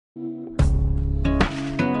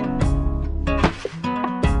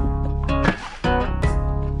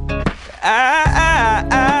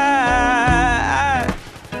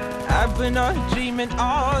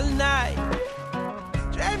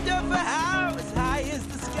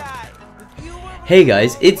Hey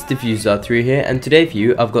guys, it's Diffuser3 here, and today for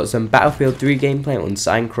you I've got some Battlefield 3 gameplay on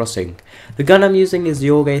Sign Crossing. The gun I'm using is the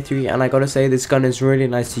AUG 3, and I gotta say this gun is really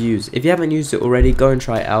nice to use. If you haven't used it already, go and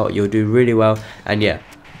try it out, you'll do really well, and yeah.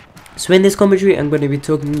 So in this commentary I'm going to be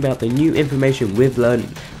talking about the new information we've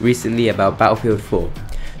learned recently about Battlefield 4.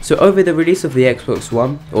 So over the release of the Xbox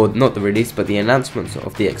One, or not the release but the announcements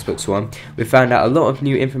of the Xbox One, we found out a lot of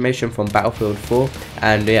new information from Battlefield 4,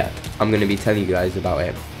 and yeah, I'm going to be telling you guys about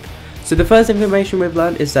it. So the first information we've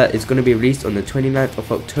learned is that it's going to be released on the 29th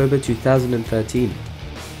of October 2013.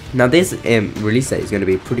 Now this release date is going to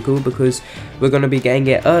be pretty cool because we're going to be getting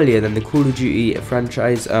it earlier than the Call of Duty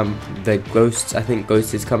franchise. The Ghosts, I think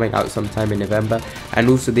Ghost is coming out sometime in November, and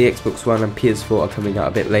also the Xbox One and PS4 are coming out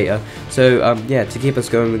a bit later. So yeah, to keep us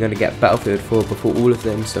going, we're going to get Battlefield 4 before all of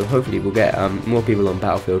them, so hopefully we'll get more people on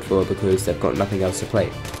Battlefield 4 because they've got nothing else to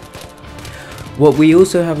play. What we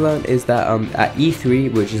also have learned is that at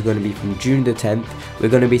E3, which is going to be from June the 10th, we're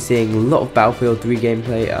going to be seeing a lot of Battlefield 3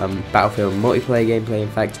 gameplay, Battlefield multiplayer gameplay in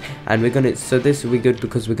fact, and so this will be good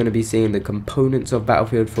because we're going to be seeing the components of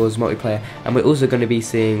Battlefield 4's multiplayer, and we're also going to be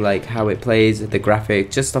seeing like how it plays, the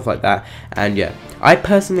graphics, just stuff like that. And yeah, I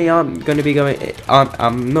personally aren't going to be going,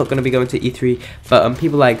 I'm not going to be going to E3, but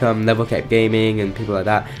people like Level Cap Gaming and people like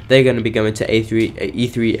that, they're going to be going to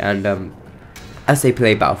E3 and as they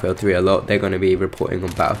play Battlefield 3 a lot, they're going to be reporting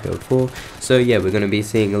on Battlefield 4. So yeah, we're going to be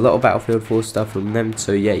seeing a lot of Battlefield 4 stuff from them,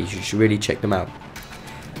 so yeah, you should really check them out.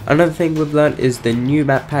 Another thing we've learned is the new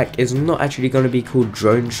map pack is not actually going to be called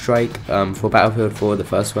Drone Strike for Battlefield 4, the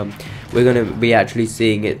first one. We're going to be actually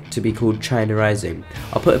seeing it to be called China Rising.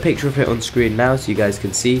 I'll put a picture of it on screen now so you guys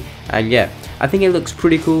can see, and yeah, I think it looks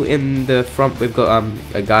pretty cool. In the front we've got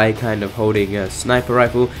a guy kind of holding a sniper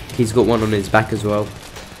rifle. He's got one on his back as well,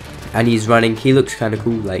 and he's running. He looks kind of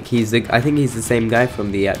cool. Like I think he's the same guy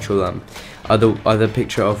from the actual other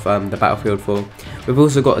picture of the Battlefield 4. We've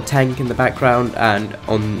also got a tank in the background, and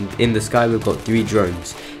in the sky we've got 3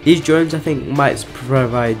 drones. These drones I think might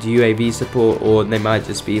provide UAV support, or they might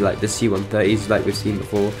just be like the C-130s like we've seen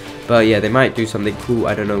before. But yeah, they might do something cool.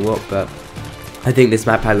 I don't know what, but I think this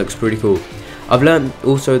map pack looks pretty cool. I've learned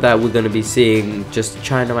also that we're going to be seeing just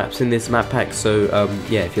China maps in this map pack, so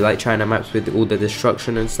yeah, if you like China maps with all the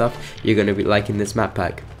destruction and stuff, you're going to be liking this map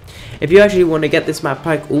pack. If you actually want to get this map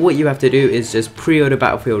pack, all what you have to do is just pre-order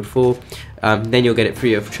Battlefield 4, then you'll get it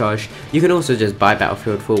free of charge. You can also just buy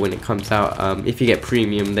Battlefield 4 when it comes out. If you get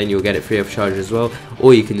premium, then you'll get it free of charge as well,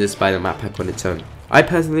 or you can just buy the map pack on its own. I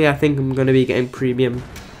think I'm going to be getting premium,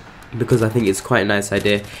 because I think it's quite a nice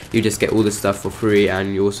idea. You just get all the stuff for free,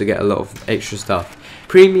 and you also get a lot of extra stuff.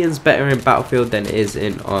 Premium's better in Battlefield than it is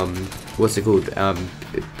in what's it called,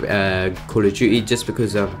 Call of Duty, just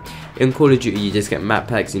because in Call of Duty you just get map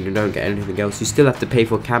packs and you don't get anything else. You still have to pay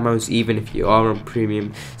for camos even if you are on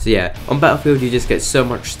premium. So yeah, on Battlefield you just get so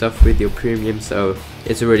much stuff with your premium, so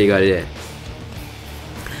it's a really good idea.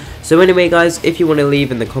 So anyway guys, if you want to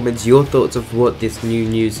leave in the comments your thoughts of what this new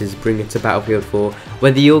news is bringing to Battlefield 4,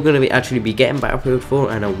 whether you're going to actually be getting Battlefield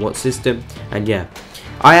 4 and on what system, and yeah.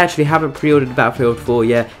 I actually haven't pre-ordered Battlefield 4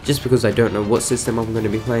 yet, just because I don't know what system I'm going to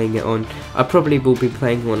be playing it on. I probably will be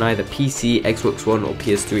playing on either PC, Xbox One or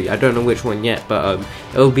PS3. I don't know which one yet, but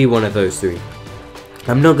it'll be one of those 3.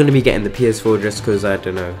 I'm not going to be getting the PS4 just because, I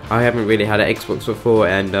don't know, I haven't really had an Xbox before,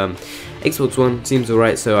 and Xbox One seems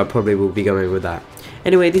alright, so I probably will be going with that.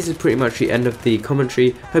 Anyway, this is pretty much the end of the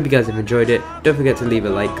commentary. Hope you guys have enjoyed it. Don't forget to leave a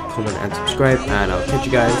like, comment and subscribe, and I'll catch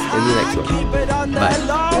you guys in the next one.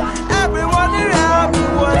 Bye.